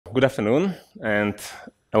Good afternoon, and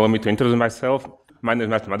allow me to introduce myself. My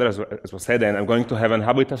name is Madaras, as was said, and I'm going to have an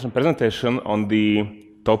habilitation presentation on the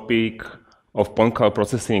topic of point cloud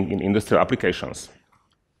processing in industrial applications.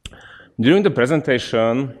 During the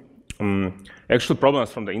presentation, actual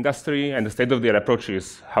problems from the industry and the state-of-the-art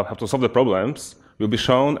approaches, how to solve the problems, will be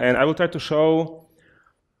shown, and I will try to show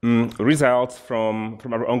results from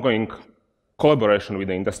our ongoing collaboration with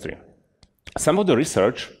the industry. Some of the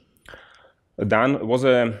research was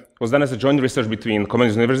done as a joint research between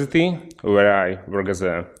Communist University, where I work as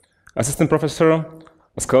an assistant professor,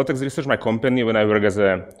 Skeletex Research, my company, when I work as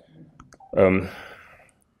an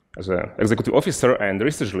executive officer and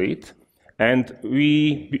research lead. And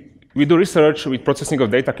we do research with processing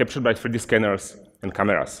of data captured by 3D scanners and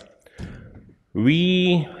cameras.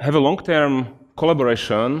 We have a long-term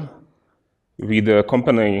collaboration with a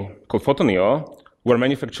company called Photoneo, who are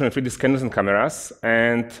manufacturing 3D scanners and cameras,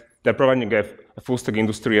 and they're providing a full-stack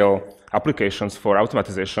industrial applications for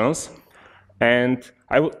automatizations. And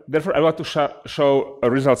therefore, I want to show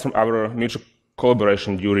results from our mutual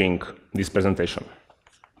collaboration during this presentation.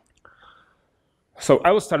 So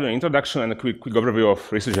I will start with an introduction and a quick overview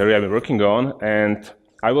of research area I've been working on, and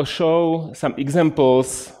I will show some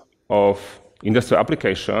examples of industrial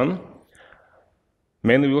application.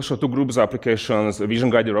 Mainly, we will show two groups of applications: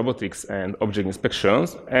 vision-guided robotics and object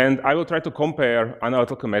inspections. And I will try to compare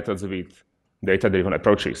analytical methods with data-driven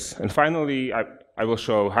approaches. And finally, I will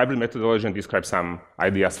show hybrid methodology and describe some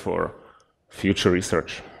ideas for future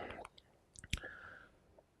research.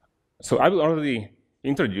 So I will already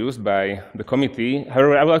introduced by the committee.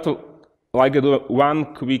 However, I would like to do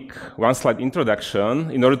one quick one-slide introduction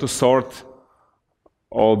in order to sort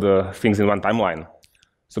all the things in one timeline.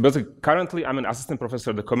 So basically, currently, I'm an assistant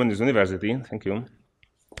professor at the Communist University. Thank you.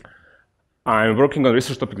 I'm working on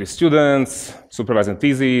research topics with students, supervising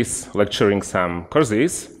theses, lecturing some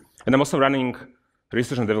courses, and I'm also running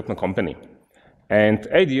research and development company. And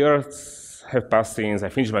 8 years have passed since I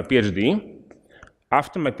finished my PhD.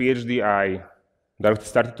 After my PhD, I directly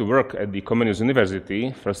started to work at the Communist University,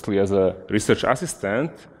 firstly as a research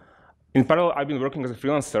assistant. In parallel, I've been working as a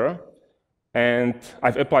freelancer, and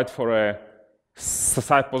I've applied for a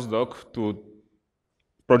side postdoc to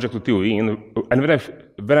project to TUI. And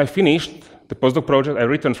when I finished the postdoc project, I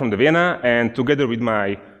returned from Vienna, and together with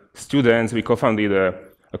my students, we co-founded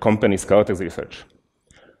a company, Skeletex Research.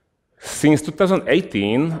 Since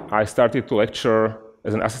 2018, I started to lecture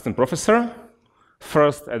as an assistant professor,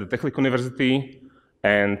 first at the Technical University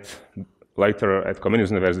and later at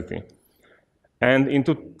Communist University. And in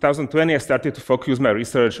 2020, I started to focus my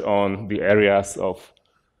research on the areas of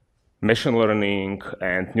machine learning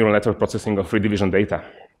and neural network processing of 3D vision data.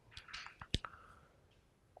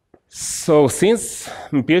 So since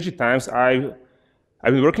my PhD times, I've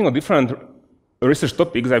been working on different research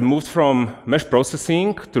topics. I've moved from mesh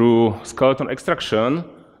processing through skeleton extraction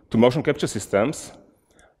to motion capture systems.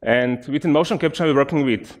 And within motion capture, we're working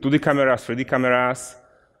with 2D cameras, 3D cameras.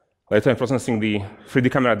 Later, I'm processing the 3D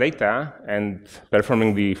camera data and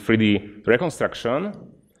performing the 3D reconstruction.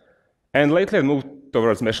 And lately, I moved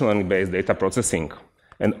towards machine learning-based data processing.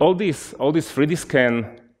 And all these 3D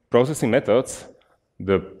scan processing methods,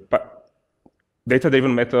 the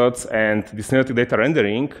data-driven methods, and the synthetic data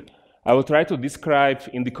rendering, I will try to describe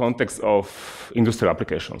in the context of industrial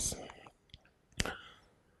applications.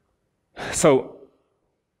 So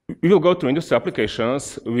we will go to industrial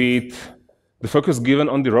applications with the focus given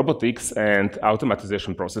on the robotics and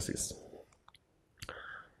automatization processes.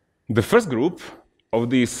 The first group of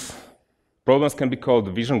these problems can be called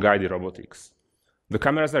vision-guided robotics. The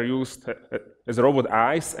cameras are used as robot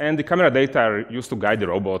eyes, and the camera data are used to guide the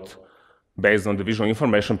robot based on the visual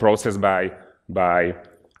information processed by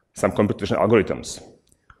some computational algorithms.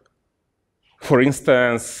 For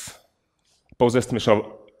instance, pose estimation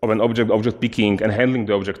of an object picking and handling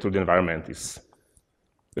the object through the environment is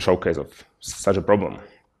a showcase of such a problem.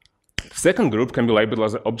 The second group can be labeled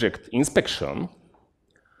as object inspection.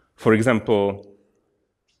 For example,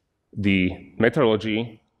 the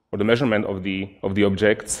metrology or the measurement of the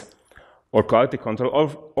objects, or quality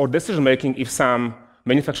control, or decision making if some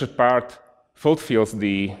manufactured part fulfills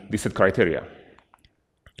the set criteria.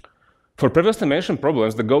 For previously mentioned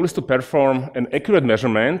problems, the goal is to perform an accurate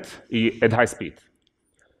measurement at high speed,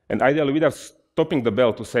 and ideally without stopping the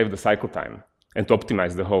bell to save the cycle time and to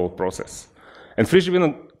optimize the whole process. And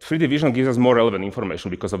 3D vision gives us more relevant information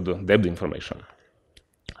because of the depth information.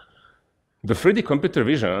 The 3D computer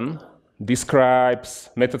vision describes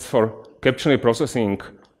methods for capturing and processing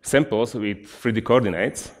samples with 3D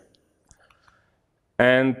coordinates.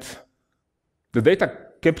 And the data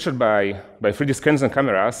captured by 3D scanners and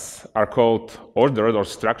cameras are called ordered or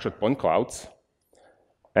structured point clouds.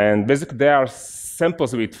 And basically, they are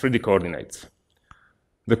samples with 3D coordinates.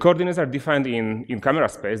 The coordinates are defined in camera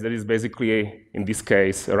space. That is basically, in this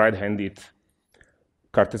case, a right-handed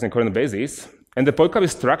Cartesian coordinate basis. And the point cloud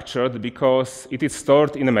is structured because it is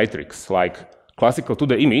stored in a matrix, like classical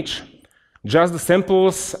 2D image. Just the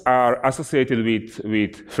samples are associated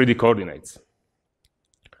with 3D coordinates.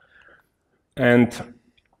 And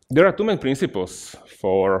there are two main principles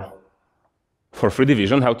for 3D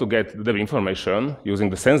vision, how to get the information using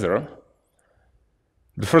the sensor.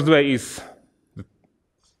 The first way is the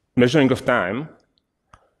measuring of time,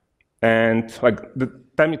 and like the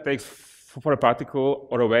time it takes for a particle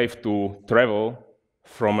or a wave to travel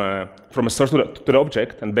from a source to the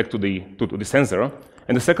object and back to the sensor.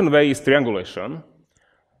 And the second way is triangulation.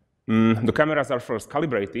 The cameras are first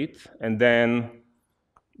calibrated, and then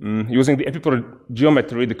using the epipolar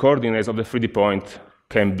geometry, the coordinates of the 3D point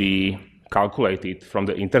can be calculated from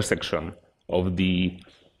the intersection of the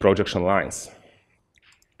projection lines.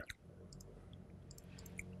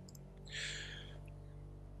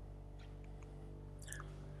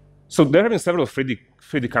 So there have been several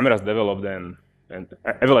 3D cameras developed and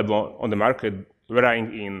available on the market,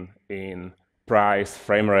 varying in price,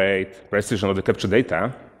 frame rate, precision of the captured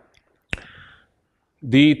data.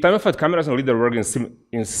 The time-of-flight cameras and LiDAR work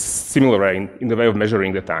in similar way, in the way of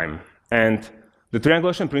measuring the time. And the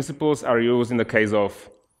triangulation principles are used in the case of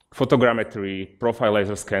photogrammetry, profile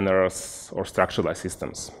laser scanners, or structured light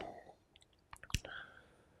systems.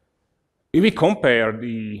 If we compare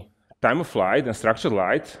the time-of-flight and structured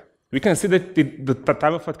light, we can see that the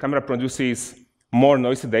time-of-flight camera produces more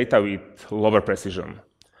noisy data with lower precision.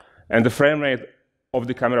 And the frame rate of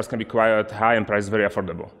the cameras can be quite high and price very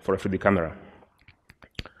affordable for a 3D camera.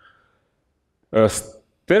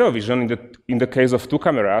 Stereo vision, in the case of two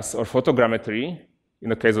cameras, or photogrammetry, in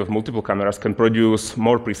the case of multiple cameras, can produce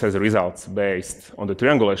more precise results based on the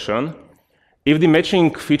triangulation if the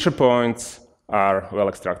matching feature points are well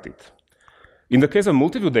extracted. In the case of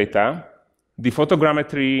multi-view data, the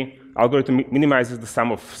photogrammetry algorithm minimizes the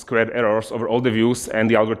sum of squared errors over all the views, and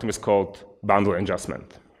the algorithm is called bundle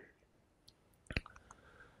adjustment.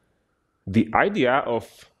 The idea of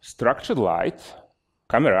structured light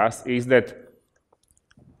cameras is that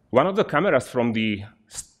one of the cameras from the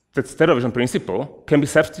stereo vision principle can be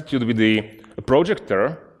substituted with the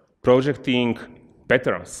projector projecting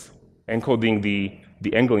patterns, encoding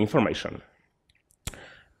the angle information.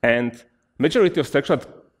 And majority of structured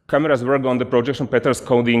cameras work on the projection patterns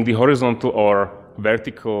coding the horizontal or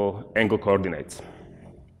vertical angle coordinates.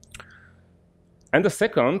 And the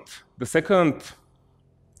second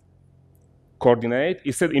coordinate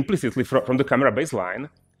is set implicitly from the camera baseline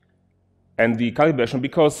and the calibration,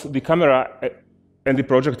 because the camera and the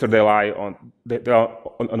projector, they are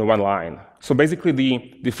on one line. So basically,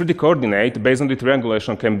 the 3D coordinate based on the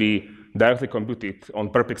triangulation can be directly computed on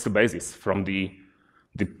per pixel basis from the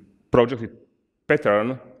projected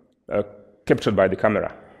pattern captured by the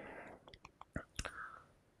camera.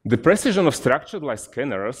 The precision of structured light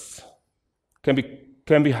scanners can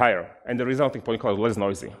be higher, and the resulting point cloud less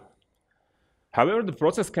noisy. However, the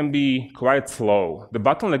process can be quite slow. The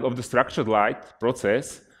bottleneck of the structured light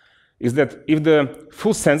process is that if the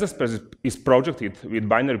full sensor space is projected with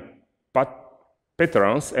binary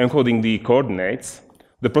patterns encoding the coordinates,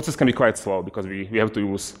 the process can be quite slow because we have to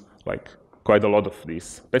use like quite a lot of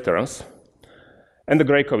these patterns. And the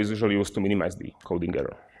gray code is usually used to minimize the coding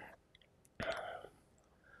error.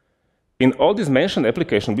 In all these mentioned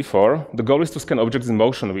applications before, the goal is to scan objects in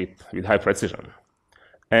motion with high precision.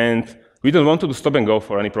 And we don't want to do stop and go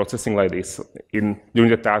for any processing like this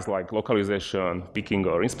during the tasks like localization, picking,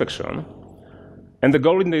 or inspection. And the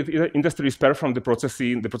goal in the industry is to perform the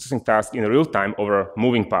processing task in real time over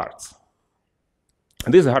moving parts.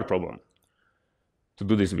 And this is a hard problem to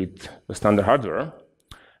do this with the standard hardware.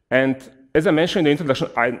 And as I mentioned in the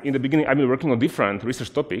introduction, in the beginning, I've been working on different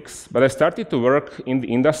research topics, but I started to work in the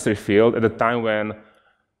industry field at the time when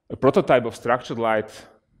a prototype of structured light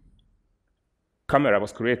camera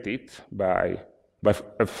was created by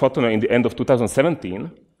a photoner in the end of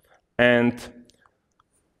 2017. And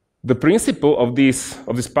the principle of this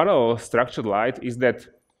parallel structured light is that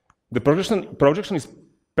the projection is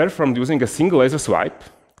performed using a single laser swipe,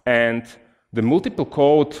 and the multiple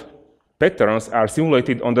code patterns are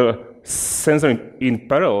simulated on the sensor in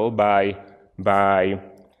parallel by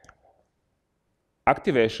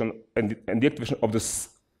activation and deactivation of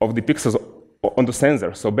the pixels on the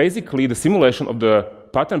sensor. So basically, the simulation of the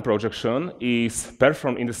pattern projection is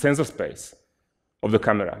performed in the sensor space of the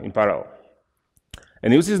camera in parallel.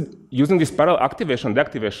 And using this parallel activation and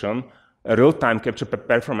deactivation, a real-time capture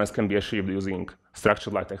performance can be achieved using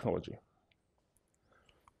structured light technology.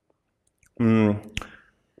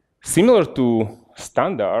 Similar to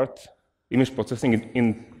standard image processing,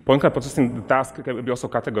 in point cloud processing, the task can be also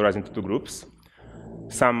categorized into two groups.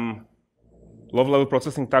 Some low-level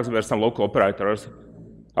processing tasks where some local operators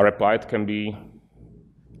are applied can be,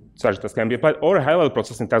 such tasks can be applied, or high-level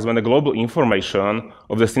processing tasks when the global information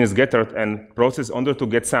of the scene is gathered and processed in order to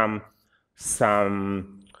get some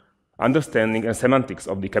understanding and semantics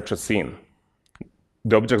of the captured scene,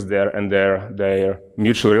 the objects there and their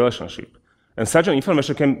mutual relationship. And such an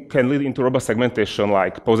information can lead into robust segmentation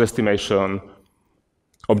like pose estimation,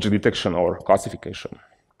 object detection, or classification.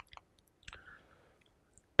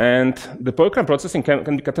 And the point cloud processing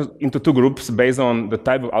can be cut into two groups based on the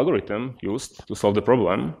type of algorithm used to solve the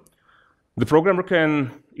problem. The programmer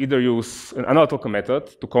can either use an analytical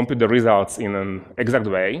method to compute the results in an exact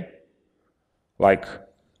way, like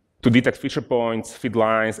to detect feature points, feed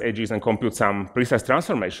lines, edges, and compute some precise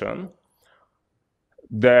transformation.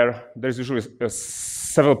 There's usually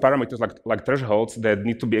several parameters like thresholds that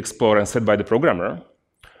need to be explored and set by the programmer.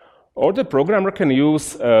 Or the programmer can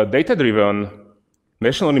use a data-driven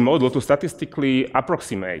machine learning model to statistically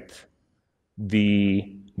approximate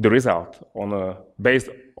the result based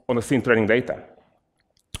on the scene training data.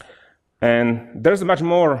 And there's much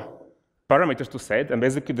more parameters to set, and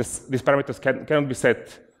basically these parameters cannot be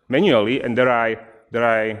set manually, and they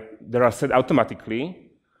are set automatically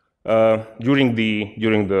during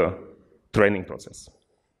the training process.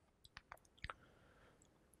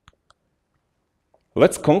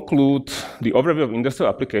 Let's conclude the overview of industrial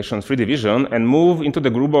applications 3D vision and move into the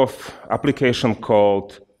group of application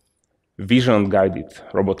called vision-guided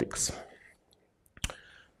robotics.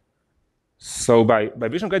 So by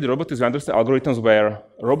vision-guided robotics, we understand algorithms where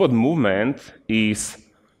robot movement is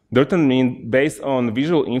determined based on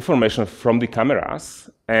visual information from the cameras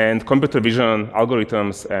and computer vision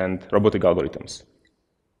algorithms and robotic algorithms.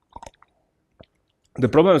 The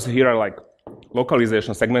problems here are like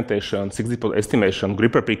localization, segmentation, 6D estimation,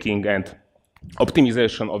 gripper picking, and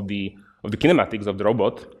optimization of the kinematics of the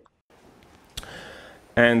robot.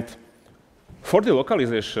 And for the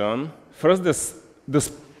localization, first the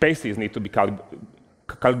spaces need to be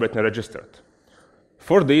calibrated and registered.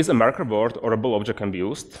 For this, a marker board or a ball object can be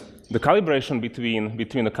used. The calibration between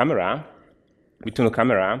the camera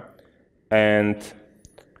and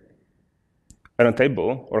a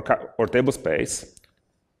table or table space.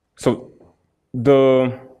 So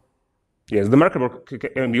the marker board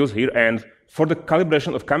can be used here, and for the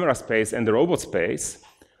calibration of camera space and the robot space,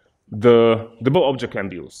 the ball object can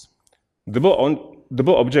be used. The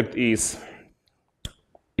ball object is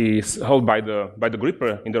held by the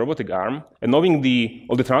gripper in the robotic arm, and knowing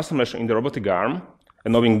all the transformation in the robotic arm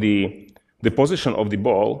and knowing the position of the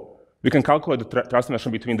ball, we can calculate the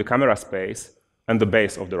transformation between the camera space and the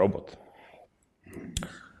base of the robot.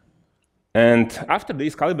 And after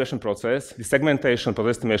this calibration process, the segmentation,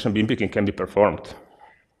 pose estimation, beam picking can be performed.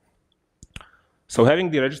 So having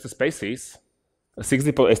the registered spaces, a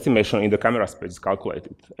 6D estimation in the camera space is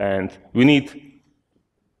calculated. And we need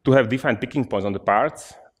to have defined picking points on the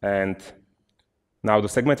parts, and now the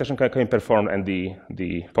segmentation can be performed and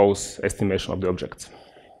the pose estimation of the objects.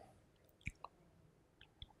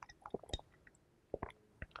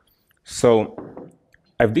 So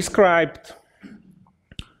I've described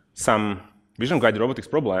some vision-guided robotics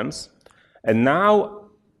problems, and now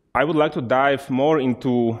I would like to dive more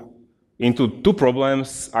into two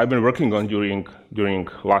problems I've been working on during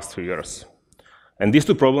last 3 years. And these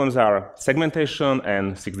two problems are segmentation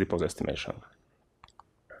and 6D pose estimation.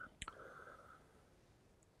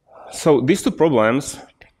 So these two problems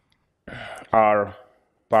are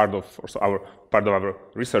part of our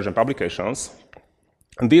research and publications.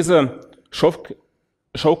 And these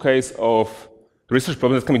showcase of research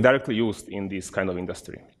problems that can be directly used in this kind of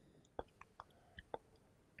industry.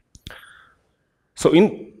 So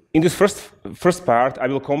in this first part, I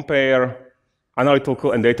will compare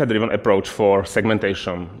analytical and data-driven approach for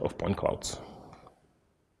segmentation of point clouds.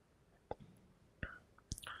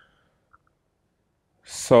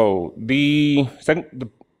 So the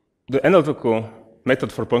analytical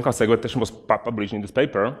method for point cloud segmentation was published in this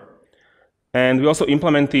paper, and we also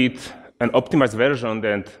implemented an optimized version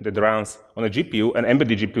that runs on a GPU and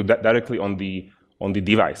embedded GPU directly on the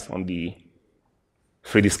device, on the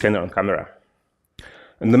 3D scanner and camera.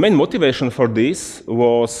 And the main motivation for this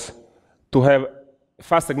was to have a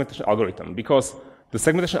fast segmentation algorithm, because the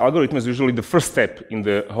segmentation algorithm is usually the first step in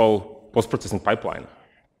the whole post-processing pipeline.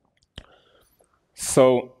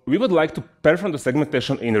 So we would like to perform the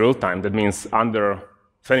segmentation in real time. That means under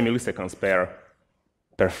 20 milliseconds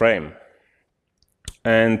per frame.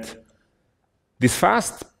 And this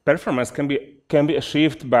fast performance can be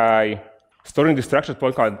achieved by storing the structured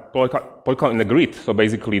polygon in a grid. So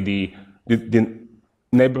basically, the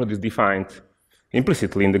neighborhood is defined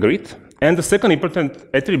implicitly in the grid. And the second important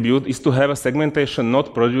attribute is to have a segmentation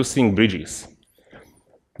not producing bridges.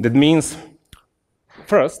 That means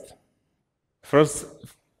first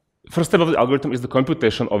step of the algorithm is the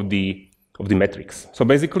computation of the metrics. So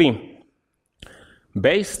basically,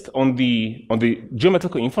 based on the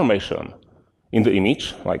geometrical information in the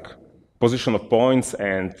image, like position of points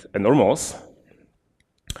and normals,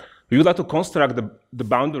 we would like to construct the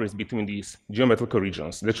boundaries between these geometrical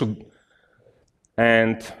regions.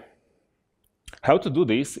 And how to do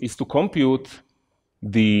this is to compute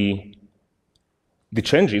the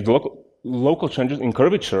changes, the local changes in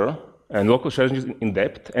curvature and local changes in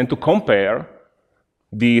depth, and to compare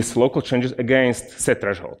these local changes against set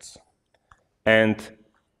thresholds. And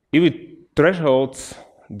if we threshold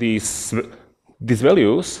these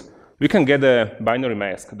values, we can get a binary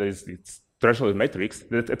mask, that is its threshold matrix,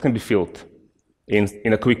 that can be filled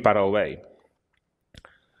in a quick parallel way.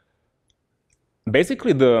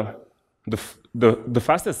 Basically, the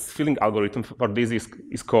fastest filling algorithm for this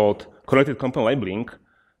is called correlated component labeling.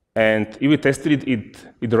 And if we tested it,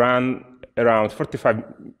 it ran around 45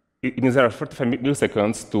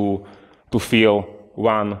 milliseconds to fill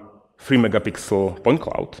one 3-megapixel point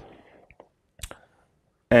cloud.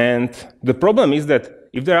 And the problem is that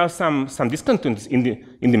if there are some discontinuities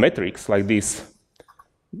in the matrix like this,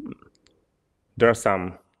 there are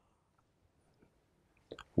some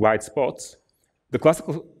white spots. The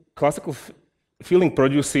classical filling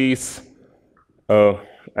produces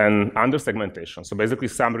an under-segmentation. So basically,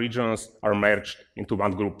 some regions are merged into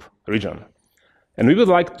one group region. And we would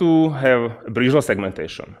like to have a bridgeal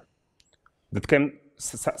segmentation that can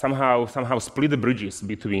somehow split the bridges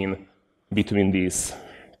between these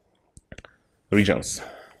regions.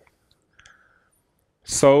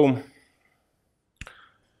 So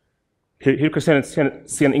here you can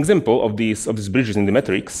see an example of these bridges in the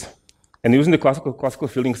matrix. And using the classical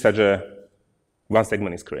filling, such one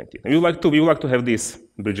segment is created. And we would like to have this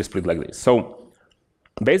bridge split like this. So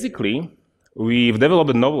basically, we've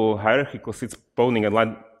developed a novel hierarchical seed spawning and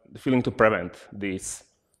line filling to prevent this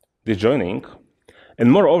joining.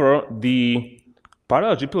 And moreover, the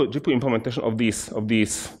parallel GPU implementation of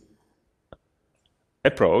this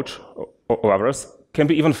approach of ours can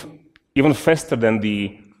be even faster than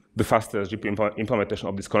the fastest GPU implementation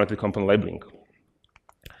of this connected component labeling.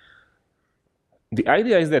 The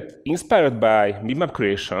idea is that, inspired by bitmap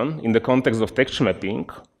creation in the context of texture mapping,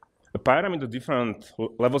 a pyramid of different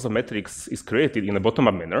levels of metrics is created in a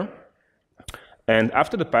bottom-up manner. And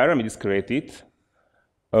after the pyramid is created,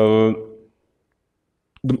 the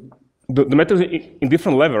metrics in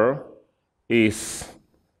different level is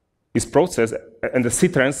processed, and the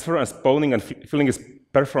seed transfer and spawning and filling is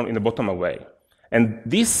performed in a bottom-up way. And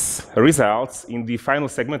this results in the final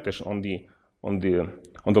segmentation on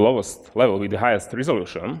the lowest level with the highest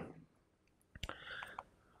resolution.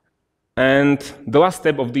 And the last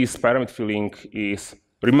step of this pyramid filling is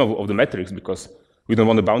removal of the matrix, because we don't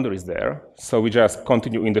want the boundaries there. So we just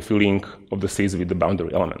continue in the filling of the seeds with the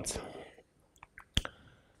boundary elements.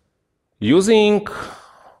 Using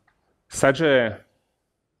such an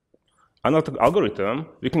analytical algorithm,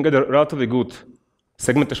 we can get a relatively good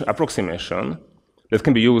segmentation approximation that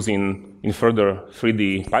can be used in further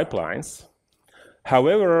 3D pipelines.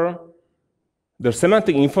 However, the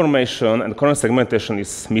semantic information and current segmentation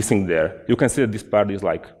is missing there. You can see that this part is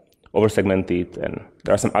like over-segmented, and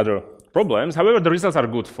there are some other problems. However, the results are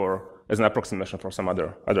good as an approximation for some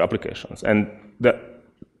other applications. And the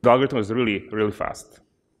algorithm is really, really fast.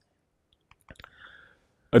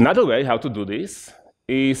 Another way how to do this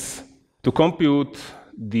is to compute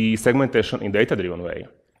the segmentation in data-driven way.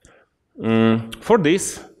 For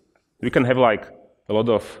this, we can have like a lot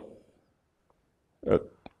of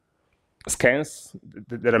scans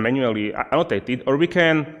that are manually annotated, or we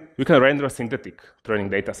can render a synthetic training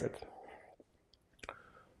data set.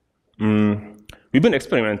 We've been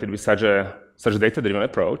experimented with such a data-driven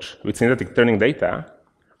approach with synthetic training data,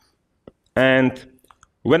 and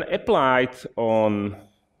when applied on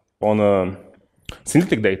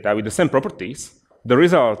synthetic data with the same properties, the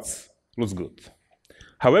results look good.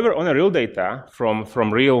 However, on a real data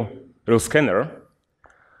from real scanner,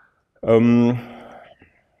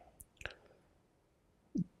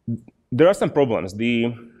 there are some problems.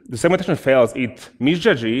 The segmentation fails. It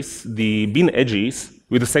misjudges the bin edges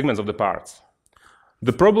with the segments of the parts.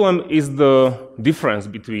 The problem is the difference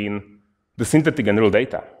between the synthetic and real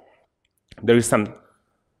data. There is some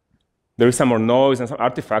there is some more noise and some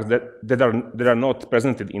artifacts that are not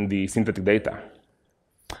presented in the synthetic data.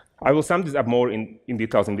 I will sum this up more in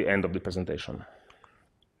details in the end of the presentation.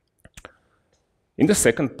 In the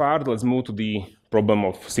second part, let's move to the problem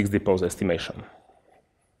of 6D pose estimation.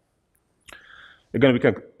 Again,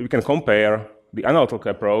 we can compare the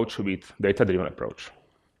analytical approach with data-driven approach.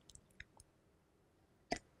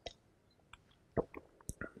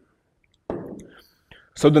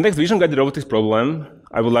 So the next vision-guided robotics problem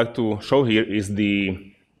I would like to show here is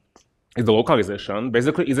the localization.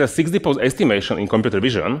 Basically, it's a 6D pose estimation in computer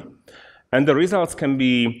vision, and the results can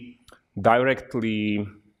be directly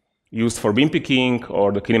used for beam picking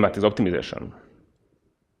or the kinematics optimization.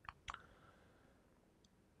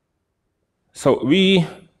 So we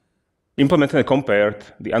implemented and compared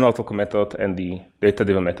the analytical method and the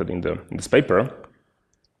data-driven method in this paper.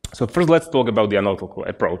 So first, let's talk about the analytical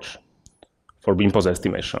approach for beam pose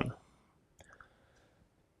estimation.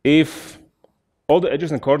 If all the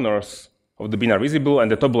edges and corners of the beam are visible and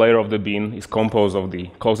the top layer of the beam is composed of the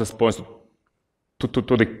closest points to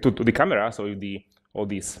the camera, so if all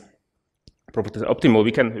these properties are optimal,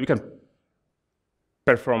 we can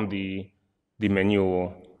perform the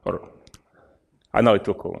manual or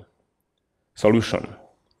analytical solution.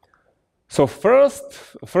 So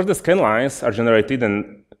first the scan lines are generated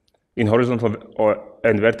in horizontal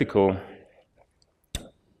and vertical,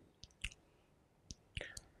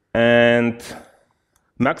 and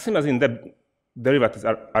maximas in the derivatives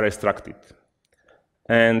are extracted.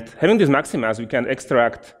 And having these maximas, we can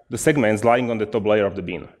extract the segments lying on the top layer of the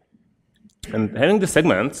beam. And having the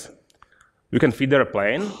segments, we can feed their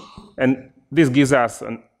plane, and this gives us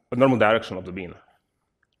a normal direction of the beam.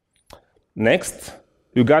 Next,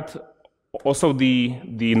 you got also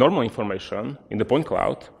the normal information in the point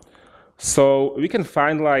cloud. So we can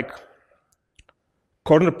find like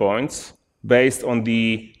corner points based on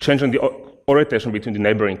the change in the orientation between the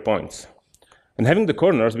neighboring points. And having the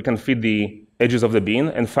corners, we can feed the edges of the beam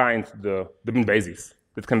and find the beam basis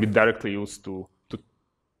that can be directly used to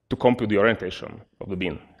compute the orientation of the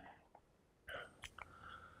beam.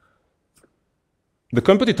 The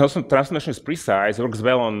computed transformation is precise, works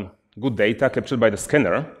well on good data captured by the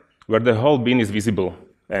scanner, where the whole beam is visible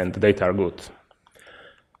and the data are good.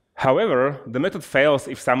 However, the method fails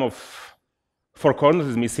if some of 4 corners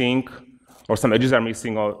is missing, or some edges are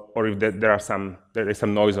missing, or if there is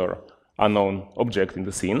some noise or unknown object in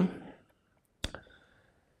the scene.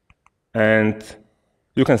 And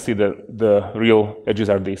you can see the real edges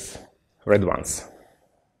are these red ones.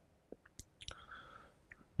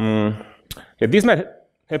 This might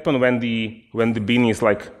happen when the beam is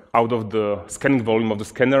like out of the scanning volume of the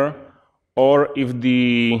scanner, or if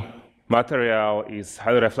the material is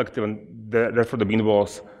highly reflective and therefore the beam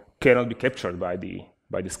walls cannot be captured by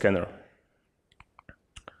the scanner.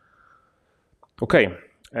 Okay,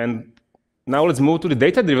 and now let's move to the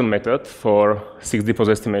data-driven method for 6D pose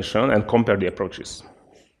estimation and compare the approaches.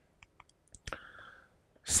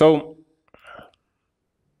 So,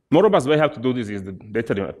 more robust way how to do this is the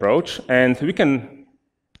data-driven approach, and we can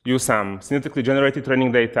use some synthetically generated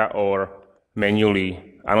training data or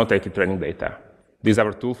manually annotated training data. This is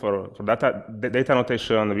our tool for data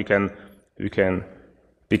annotation. We can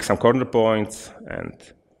pick some corner points and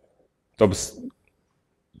those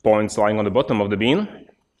points lying on the bottom of the beam,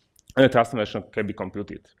 and the transformation can be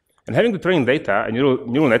computed. And having the training data, a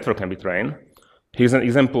neural network can be trained. Here's an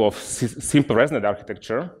example of simple ResNet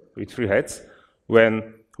architecture with 3 heads,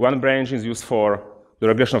 when one branch is used for the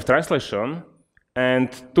regression of translation, and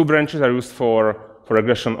 2 branches are used for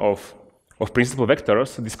regression of principal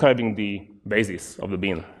vectors describing the basis of the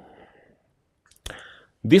beam.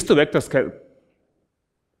 These 2 vectors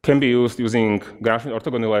can be used using Graph-in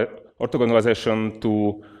orthogonalization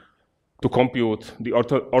to compute the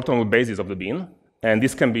orthogonal basis of the beam, and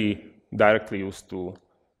this can be directly used to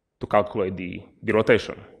calculate the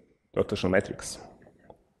rotation matrix.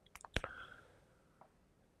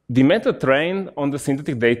 The method trained on the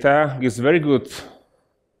synthetic data gives very good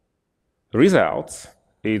results.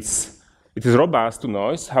 It is robust to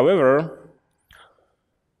noise. However,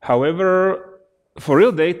 for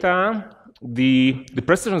real data, the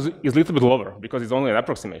precision is a little bit lower because it's only an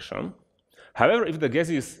approximation. However, if the guess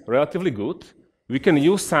is relatively good, we can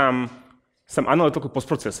use some analytical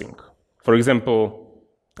post-processing. For example,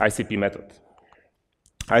 ICP method.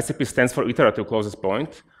 ICP stands for iterative closest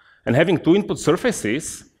point, and having 2 input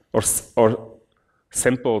surfaces or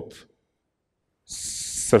sampled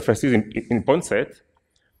surfaces in point set,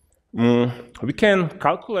 we can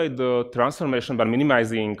calculate the transformation by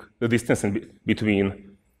minimizing the distance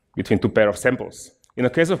between 2 pairs of samples. In the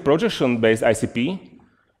case of projection-based ICP,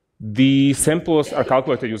 the samples are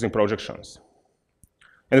calculated using projections.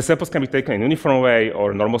 And the samples can be taken in a uniform way,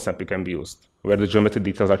 or normal sampling can be used, where the geometry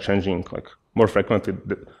details are changing like more frequently,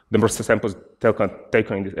 the more samples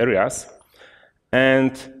taken in these areas.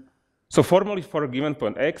 And so formally for a given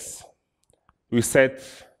point x, we set,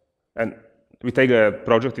 and we take a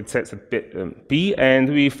projected set P, and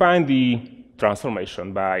we find the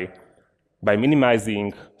transformation by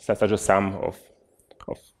minimizing such a sum of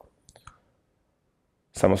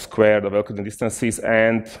squared of Euclidean distances.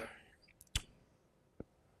 And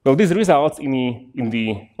well, this results in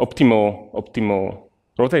the optimal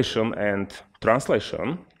rotation and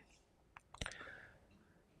translation.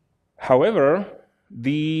 However,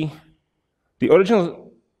 the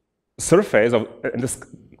original surface of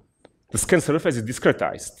the scan surface is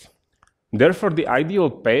discretized. Therefore, the ideal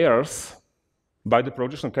pairs by the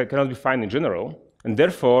projection cannot be found in general, and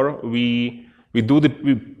therefore we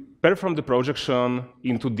perform the projection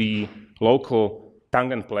into the local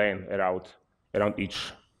tangent plane around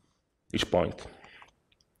each point.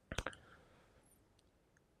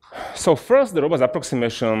 So first, the robust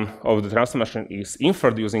approximation of the transformation is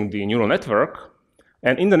inferred using the neural network,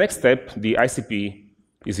 and in the next step, the ICP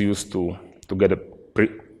is used to get a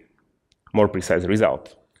more precise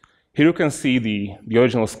result. Here you can see the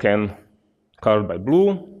original scan colored by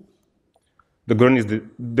blue. The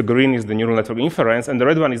green is the neural network inference, and the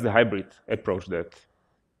red one is the hybrid approach that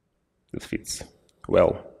fits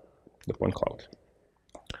well the point cloud.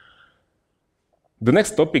 The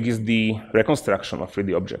next topic is the reconstruction of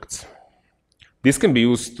 3D objects. This can be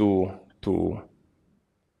used to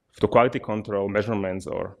quality control measurements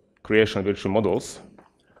or creation of virtual models.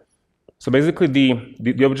 So basically,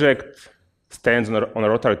 the object stands on a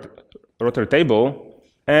rotary table,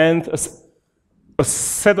 and a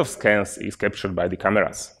set of scans is captured by the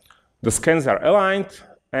cameras. The scans are aligned,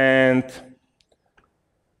 and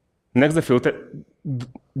next the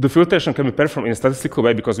filtration can be performed in a statistical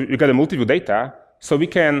way because we get a multi-view data, so we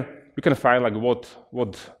can find like what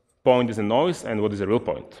point is a noise and what is a real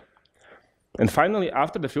point. And finally,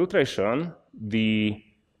 after the filtration, the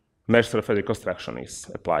mesh surface reconstruction is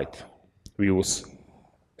applied. We use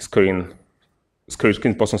screen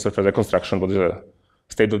Poisson surface reconstruction, but is a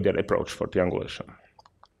state-of-the-art approach for triangulation.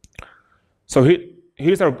 So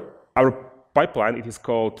here's our pipeline. It is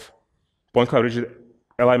called point cloud rigid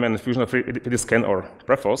alignment and fusion of 3D scan, or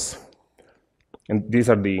PREFOS. And these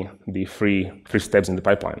are the three steps in the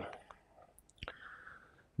pipeline.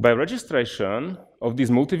 By registration of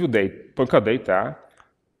these multi-view point cloud data,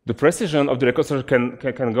 the precision of the reconstruction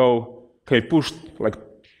can be pushed like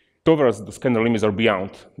towards the scanner limits or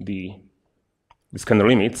beyond the scanner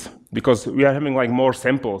limits, because we are having like more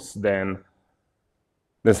samples than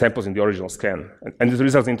samples in the original scan, and this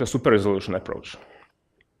results into a super resolution approach.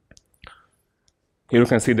 Here you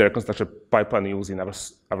can see the reconstruction pipeline used in our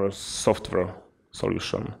software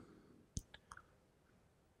solution.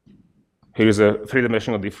 Here is a 3D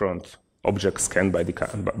meshing of different objects scanned by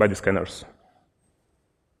the scanners.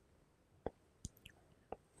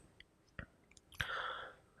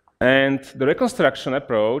 And the reconstruction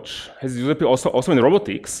approach has usability also in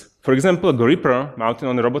robotics. For example, a gripper mounted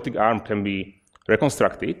on a robotic arm can be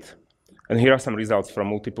reconstructed. And here are some results from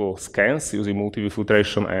multiple scans using multi-view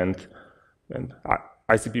filtration and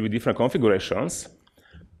ICP with different configurations.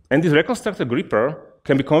 And this reconstructed gripper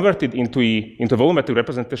can be converted into a volumetric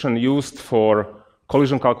representation used for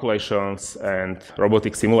collision calculations and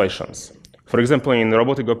robotic simulations. For example, in the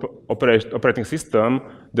robotic operating system,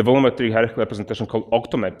 the volumetric hierarchical representation called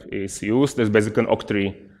octomap is used. There's basically an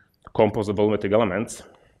octree composed of volumetric elements.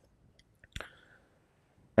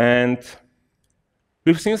 And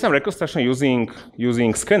we've seen some reconstruction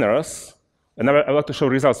using scanners, and I would like to show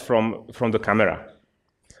results from the camera.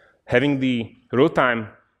 Having the real-time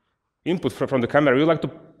input from the camera, we would like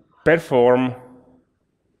to perform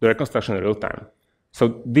the reconstruction in real time.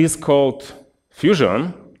 So this is called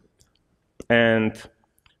fusion. And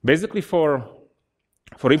basically for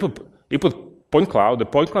input point cloud, the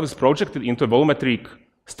point cloud is projected into a volumetric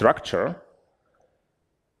structure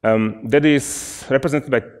that is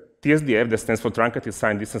represented by TSDF, that stands for truncated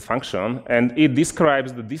signed distance function, and it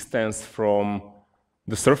describes the distance from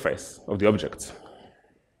the surface of the objects.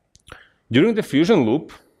 During the fusion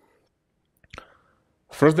loop,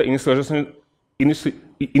 first the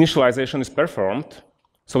initialization is performed.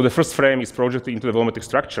 So the first frame is projected into the volumetric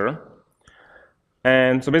structure.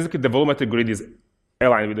 And so basically the volumetric grid is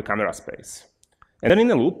aligned with the camera space. And then in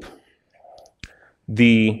the loop,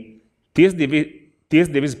 the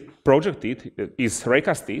TSDF is projected, is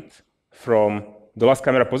raycasted from the last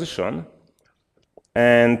camera position.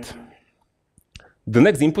 And the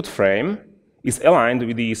next input frame is aligned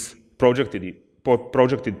with this projected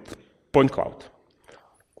point cloud.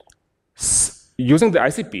 Using the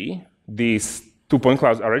ICP, these two point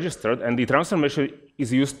clouds are registered, and the transformation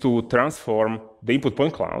is used to transform the input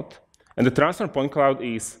point cloud. And the transform point cloud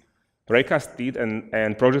is recasted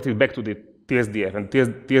and projected back to the TSDF, and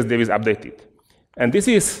TSDF is updated. And this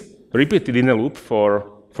is repeated in a loop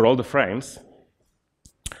for all the frames.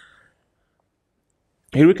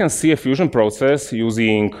 Here we can see a fusion process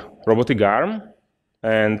using robotic arm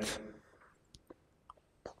and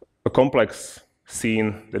a complex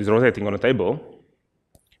scene that is rotating on a table.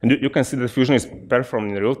 And you can see that the fusion is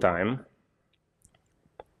performed in real time.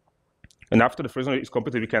 And after the fusion is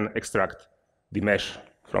completed, we can extract the mesh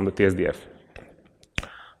from the TSDF.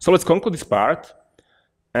 So let's conclude this part.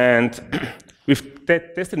 And we've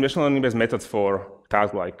tested machine learning-based methods for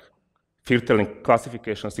tasks like filtering,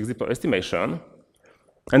 classification, 6D estimation.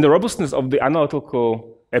 And the robustness of the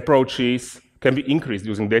analytical approaches can be increased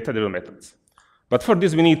using data-driven methods. But for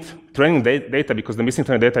this, we need training data, because the missing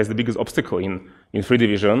training data is the biggest obstacle in 3D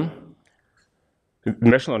vision,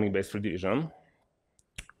 machine learning-based 3D vision.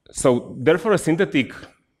 So therefore, a synthetic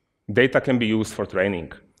data can be used for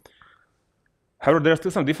training. However, there are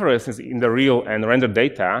still some differences in the real and rendered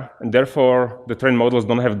data, and therefore, the trained models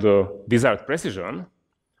don't have the desired precision.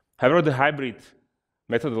 However, the hybrid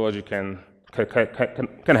methodology can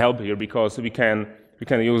help here, because we can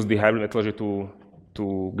use the hybrid methodology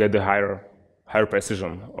to get the higher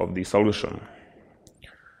precision of the solution.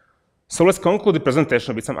 So let's conclude the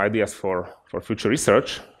presentation with some ideas for future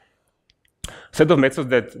research. Set of methods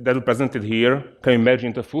that are presented here can be merged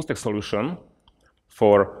into a full-stack solution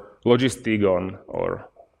for logistics or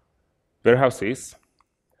warehouses.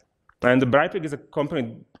 And the Brightpig is a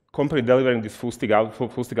company delivering these full-stack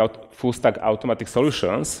automatic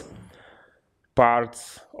solutions.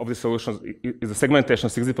 Parts of the solutions is the segmentation,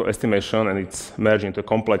 6D estimation, and it's merged into a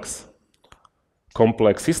complex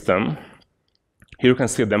system. Here you can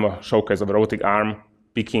see a demo showcase of a robotic arm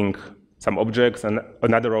picking some objects, and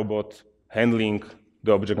another robot handling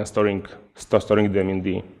the object and storing them in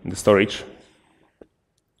the storage.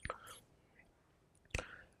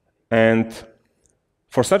 And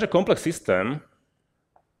for such a complex system,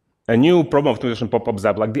 a new problem optimization pops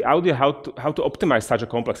up, like the idea how to optimize such a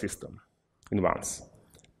complex system in once.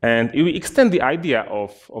 And if we extend the idea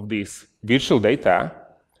of this virtual data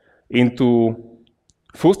into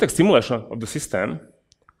full-stack simulation of the system,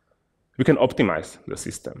 we can optimize the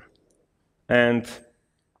system. And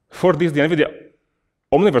for this, the NVIDIA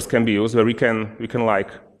Omniverse can be used, where we can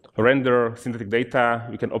like render synthetic data,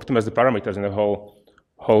 we can optimize the parameters in the whole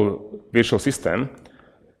virtual system.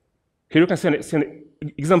 Here you can see an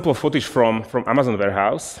example of footage from Amazon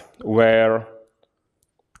warehouse, where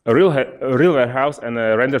a real warehouse and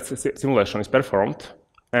a rendered simulation is performed.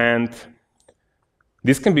 And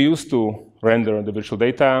this can be used to render the virtual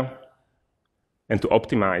data and to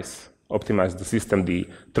optimize the system,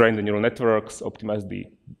 train the neural networks, optimize the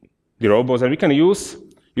robots. And we can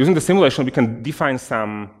using the simulation, we can define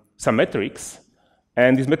some metrics,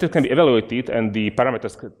 and these metrics can be evaluated, and the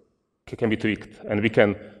parameters can be tweaked. And we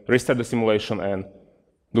can restart the simulation and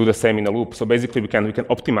do the same in a loop. So basically, we can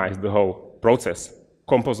optimize the whole process,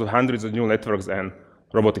 composed of hundreds of neural networks and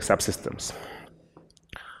robotic subsystems.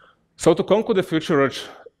 So to conclude the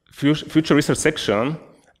future research section,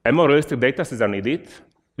 a more realistic data sets are needed.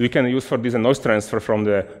 We can use for this a noise transfer from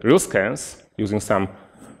the real scans using some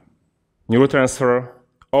neural transfer,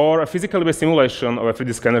 or a physically based simulation of a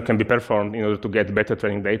 3D scanner can be performed in order to get better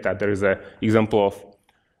training data. There is an example of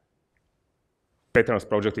patterns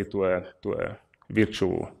projected to a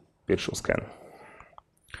virtual scan.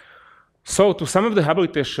 So to sum up the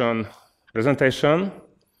habilitation presentation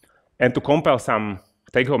and to compile some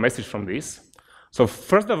take-home message from this. So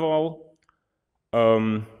first of all,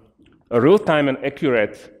 a real-time and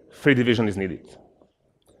accurate 3D vision is needed.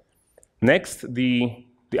 Next, the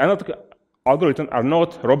analytical algorithms are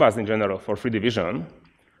not robust in general for 3D vision.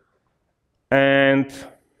 And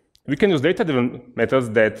we can use data-driven methods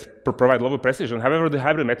that provide lower precision. However, the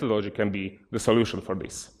hybrid methodology can be the solution for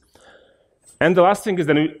this. And the last thing is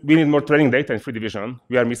that we need more training data in 3D vision.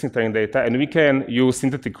 We are missing training data, and we can use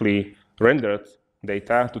synthetically rendered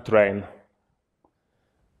data to train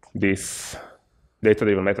these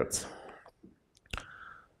data-driven methods.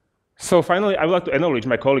 So finally, I would like to acknowledge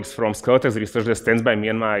my colleagues from Skeletex research that stands by me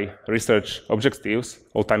and my research objectives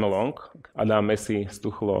all time along. Adam, Messi,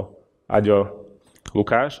 Stuchlo, Aďo,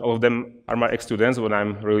 Lukáš. All of them are my ex-students, what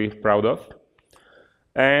I'm really proud of.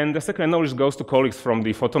 And the second acknowledge goes to colleagues from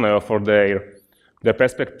the Photoneo for their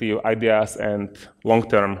perspective, ideas, and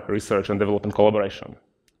long-term research and development collaboration.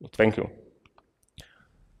 Thank you.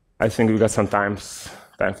 I think we got some time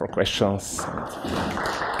for questions.